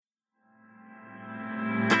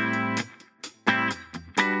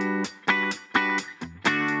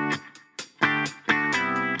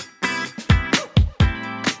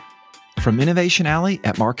From Innovation Alley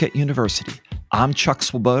at Marquette University, I'm Chuck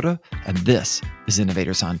Swoboda, and this is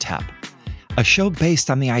Innovators on Tap, a show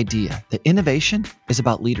based on the idea that innovation is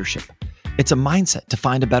about leadership. It's a mindset to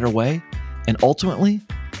find a better way, and ultimately,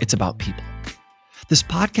 it's about people. This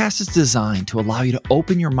podcast is designed to allow you to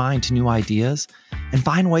open your mind to new ideas and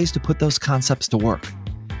find ways to put those concepts to work,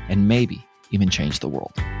 and maybe even change the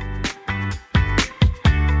world.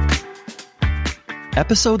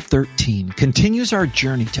 Episode 13 continues our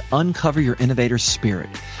journey to uncover your innovator's spirit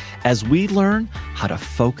as we learn how to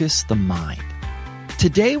focus the mind.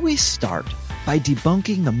 Today we start by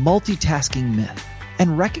debunking the multitasking myth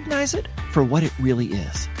and recognize it for what it really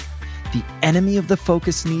is, the enemy of the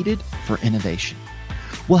focus needed for innovation.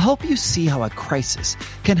 We'll help you see how a crisis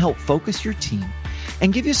can help focus your team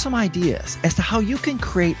and give you some ideas as to how you can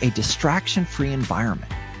create a distraction-free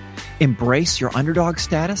environment, embrace your underdog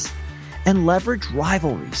status, and leverage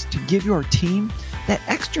rivalries to give your team that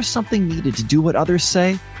extra something needed to do what others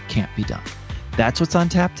say can't be done. That's what's on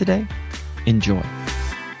tap today. Enjoy.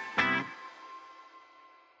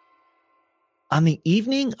 On the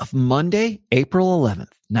evening of Monday, April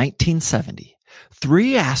 11th, 1970,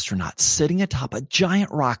 3 astronauts sitting atop a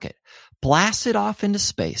giant rocket blasted off into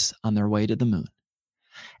space on their way to the moon.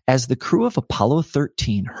 As the crew of Apollo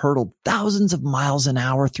 13 hurtled thousands of miles an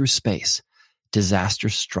hour through space, disaster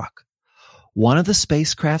struck. One of the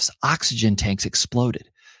spacecraft's oxygen tanks exploded,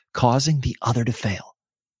 causing the other to fail.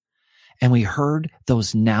 And we heard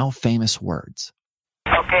those now famous words.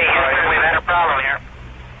 Okay, Houston, we've had a problem here.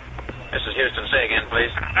 This is Houston. Say again,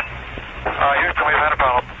 please. Houston, we've had a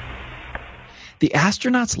problem. The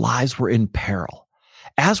astronauts' lives were in peril,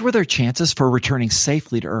 as were their chances for returning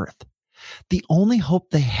safely to Earth. The only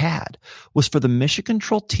hope they had was for the mission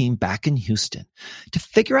control team back in Houston to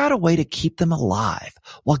figure out a way to keep them alive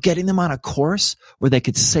while getting them on a course where they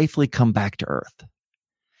could safely come back to Earth.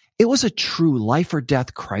 It was a true life or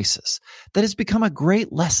death crisis that has become a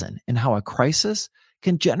great lesson in how a crisis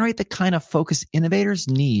can generate the kind of focus innovators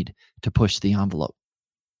need to push the envelope.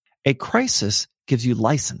 A crisis gives you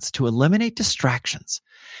license to eliminate distractions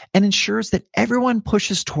and ensures that everyone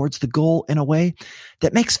pushes towards the goal in a way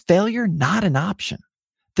that makes failure not an option.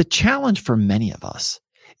 The challenge for many of us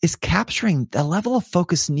is capturing the level of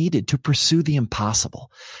focus needed to pursue the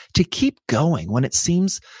impossible, to keep going when it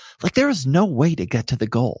seems like there is no way to get to the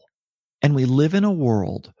goal. And we live in a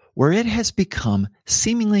world where it has become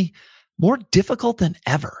seemingly more difficult than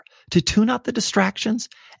ever to tune out the distractions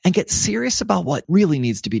and get serious about what really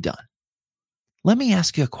needs to be done. Let me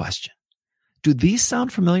ask you a question. Do these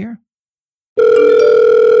sound familiar?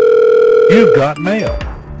 You've got mail.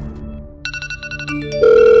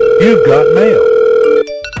 You've got mail.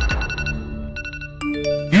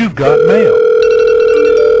 You've got mail.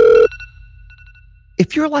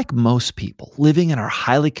 If you're like most people living in our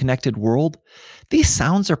highly connected world, these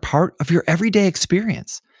sounds are part of your everyday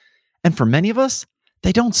experience. And for many of us,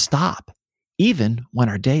 they don't stop, even when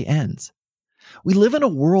our day ends. We live in a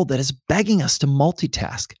world that is begging us to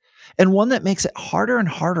multitask, and one that makes it harder and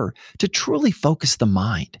harder to truly focus the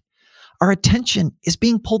mind. Our attention is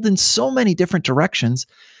being pulled in so many different directions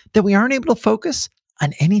that we aren't able to focus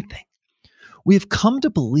on anything. We have come to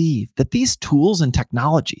believe that these tools and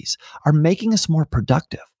technologies are making us more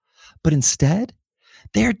productive, but instead,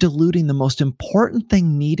 they are diluting the most important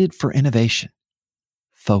thing needed for innovation: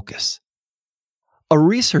 focus. A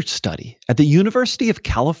research study at the University of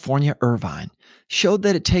California, Irvine showed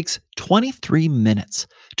that it takes 23 minutes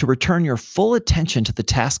to return your full attention to the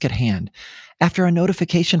task at hand after a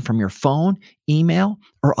notification from your phone, email,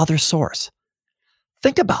 or other source.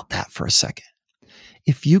 Think about that for a second.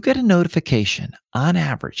 If you get a notification on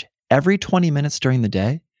average every 20 minutes during the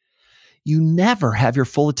day, you never have your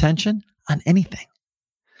full attention on anything.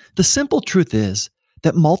 The simple truth is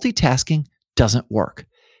that multitasking doesn't work.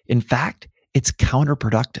 In fact, it's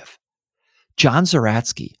counterproductive. John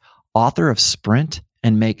Zeratsky, author of Sprint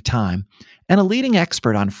and Make Time, and a leading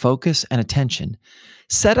expert on focus and attention,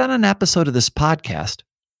 said on an episode of this podcast,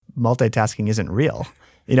 multitasking isn't real.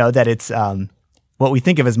 That it's what we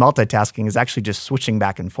think of as multitasking is actually just switching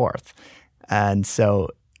back and forth. And so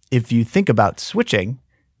if you think about switching,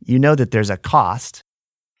 you know that there's a cost.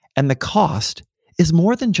 And the cost is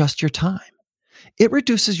more than just your time. It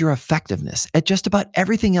reduces your effectiveness at just about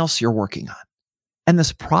everything else you're working on. And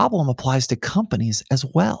this problem applies to companies as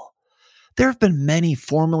well. There have been many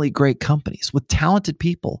formerly great companies with talented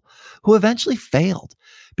people who eventually failed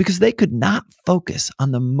because they could not focus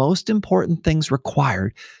on the most important things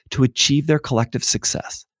required to achieve their collective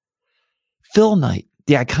success. Phil Knight,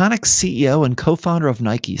 the iconic CEO and co-founder of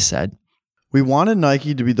Nike, said, "We wanted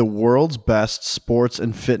Nike to be the world's best sports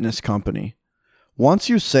and fitness company. Once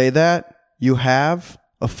you say that, you have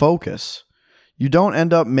a focus. You don't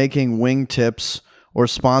end up making wingtips or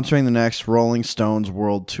sponsoring the next Rolling Stones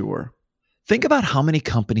world tour. Think about how many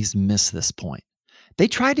companies miss this point. They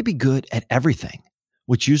try to be good at everything,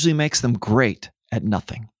 which usually makes them great at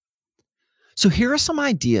nothing. So here are some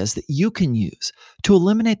ideas that you can use to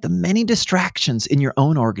eliminate the many distractions in your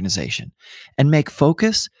own organization and make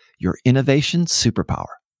focus your innovation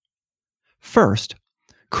superpower. First,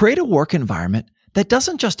 create a work environment that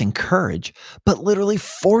doesn't just encourage, but literally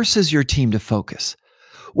forces your team to focus,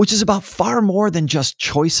 which is about far more than just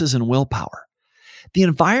choices and willpower. The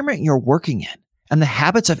environment you're working in and the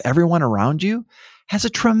habits of everyone around you has a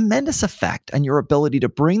tremendous effect on your ability to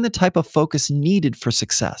bring the type of focus needed for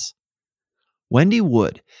success. Wendy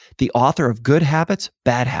Wood, the author of Good Habits,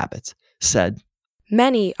 Bad Habits, said,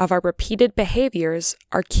 "Many of our repeated behaviors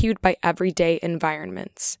are cued by everyday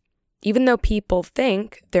environments, even though people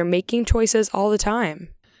think they're making choices all the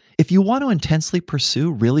time." If you want to intensely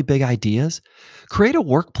pursue really big ideas, create a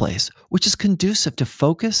workplace which is conducive to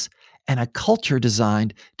focus and a culture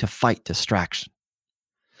designed to fight distraction.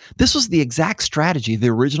 This was the exact strategy of the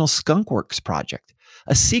original Skunkworks project,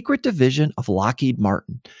 a secret division of Lockheed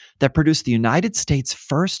Martin that produced the United States'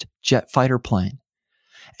 first jet fighter plane,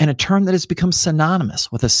 and a term that has become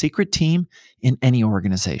synonymous with a secret team in any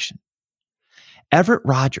organization. Everett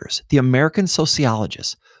Rogers, the American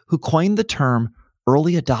sociologist who coined the term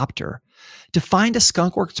early adopter, defined a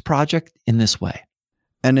Skunkworks project in this way.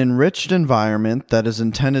 An enriched environment that is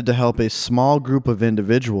intended to help a small group of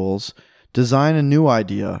individuals design a new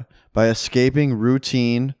idea by escaping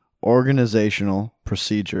routine organizational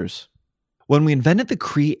procedures. When we invented the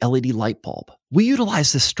Cree LED light bulb, we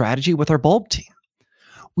utilized this strategy with our bulb team.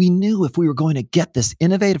 We knew if we were going to get this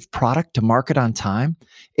innovative product to market on time,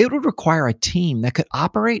 it would require a team that could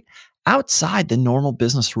operate outside the normal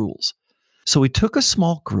business rules. So we took a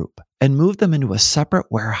small group and moved them into a separate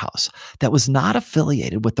warehouse that was not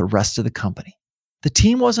affiliated with the rest of the company. The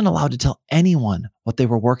team wasn't allowed to tell anyone what they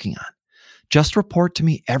were working on. Just report to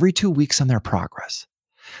me every 2 weeks on their progress.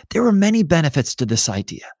 There were many benefits to this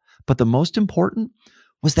idea, but the most important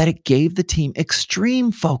was that it gave the team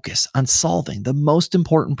extreme focus on solving the most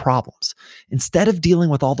important problems instead of dealing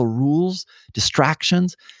with all the rules,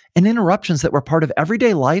 distractions, and interruptions that were part of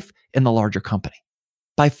everyday life in the larger company.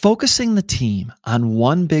 By focusing the team on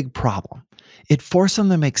one big problem, it forced them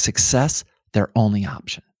to make success their only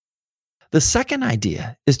option. The second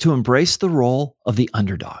idea is to embrace the role of the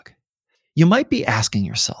underdog. You might be asking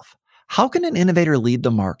yourself, how can an innovator lead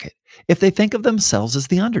the market if they think of themselves as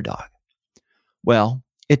the underdog? Well,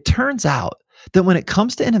 it turns out that when it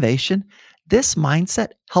comes to innovation, this mindset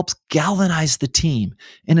helps galvanize the team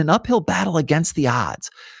in an uphill battle against the odds,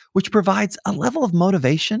 which provides a level of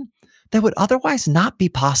motivation that would otherwise not be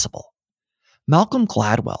possible. Malcolm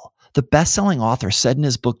Gladwell, the best-selling author, said in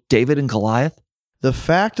his book David and Goliath, "The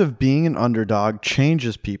fact of being an underdog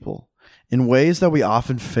changes people in ways that we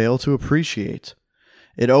often fail to appreciate.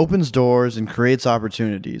 It opens doors and creates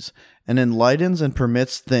opportunities, and enlightens and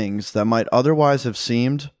permits things that might otherwise have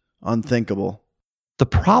seemed unthinkable." The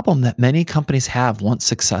problem that many companies have once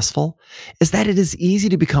successful is that it is easy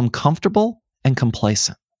to become comfortable and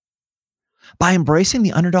complacent. By embracing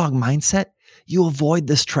the underdog mindset, you avoid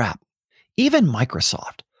this trap. Even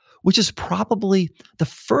Microsoft, which is probably the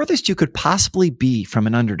furthest you could possibly be from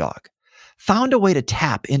an underdog, found a way to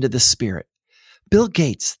tap into this spirit. Bill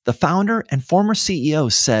Gates, the founder and former CEO,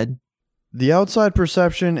 said, "The outside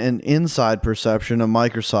perception and inside perception of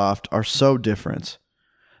Microsoft are so different.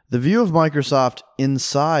 The view of Microsoft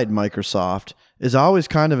inside Microsoft is always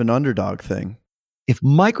kind of an underdog thing." If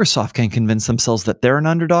Microsoft can convince themselves that they're an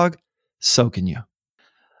underdog, so can you.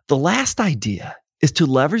 The last idea is to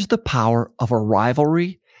leverage the power of a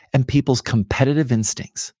rivalry and people's competitive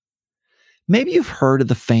instincts. Maybe you've heard of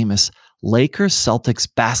the famous Lakers-Celtics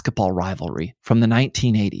basketball rivalry from the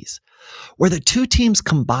 1980s, where the two teams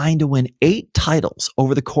combined to win 8 titles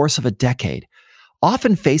over the course of a decade,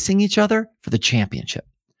 often facing each other for the championship.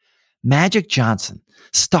 Magic Johnson,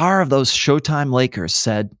 star of those Showtime Lakers,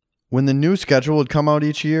 said, "When the new schedule would come out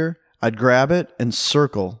each year, I'd grab it and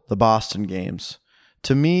circle the Boston games.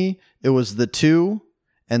 To me, it was the 2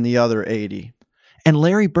 and the other 80. And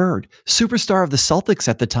Larry Bird, superstar of the Celtics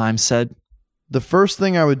at the time, said, "The first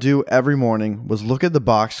thing I would do every morning was look at the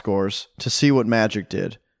box scores to see what Magic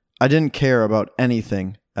did. I didn't care about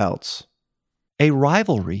anything else." A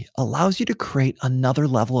rivalry allows you to create another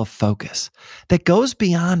level of focus that goes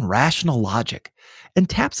beyond rational logic and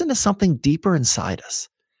taps into something deeper inside us.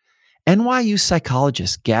 NYU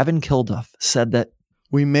psychologist Gavin Kilduff said that,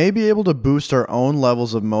 "We may be able to boost our own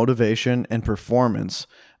levels of motivation and performance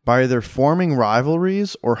by either forming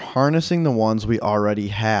rivalries or harnessing the ones we already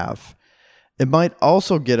have. It might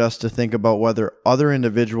also get us to think about whether other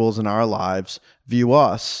individuals in our lives view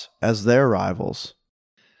us as their rivals.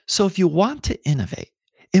 So if you want to innovate,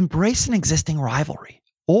 embrace an existing rivalry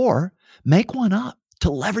or make one up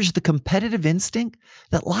to leverage the competitive instinct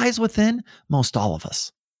that lies within most all of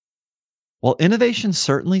us. While innovation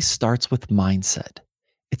certainly starts with mindset,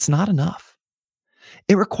 it's not enough.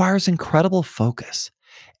 It requires incredible focus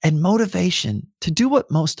and motivation to do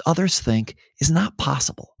what most others think is not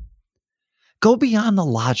possible. Go beyond the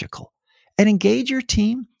logical and engage your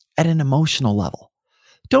team at an emotional level.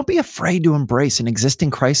 Don't be afraid to embrace an existing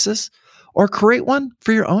crisis or create one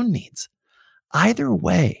for your own needs. Either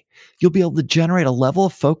way, you'll be able to generate a level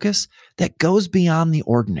of focus that goes beyond the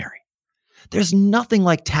ordinary. There's nothing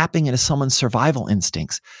like tapping into someone's survival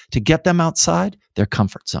instincts to get them outside their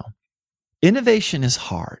comfort zone. Innovation is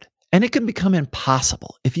hard, and it can become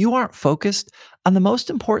impossible if you aren't focused on the most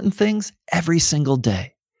important things every single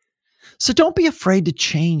day. So don't be afraid to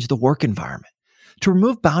change the work environment, to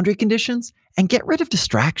remove boundary conditions, and get rid of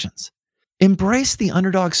distractions. Embrace the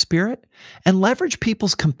underdog spirit and leverage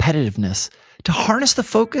people's competitiveness to harness the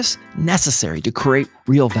focus necessary to create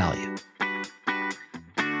real value.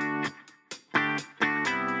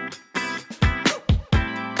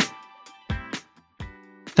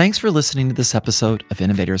 Thanks for listening to this episode of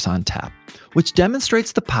Innovators on Tap, which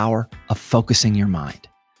demonstrates the power of focusing your mind.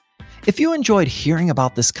 If you enjoyed hearing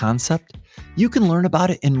about this concept, you can learn about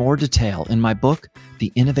it in more detail in my book,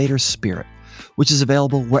 The Innovator's Spirit, which is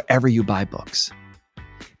available wherever you buy books.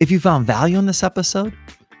 If you found value in this episode,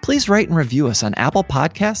 please rate and review us on Apple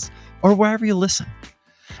Podcasts or wherever you listen.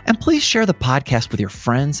 And please share the podcast with your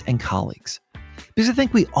friends and colleagues, because I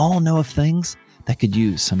think we all know of things that could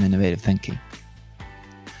use some innovative thinking.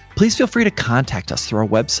 Please feel free to contact us through our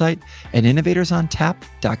website at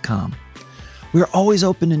innovatorsontap.com. We are always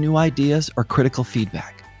open to new ideas or critical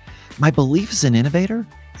feedback. My belief as an innovator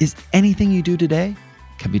is anything you do today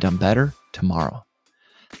can be done better tomorrow.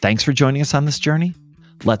 Thanks for joining us on this journey.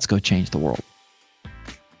 Let's go change the world.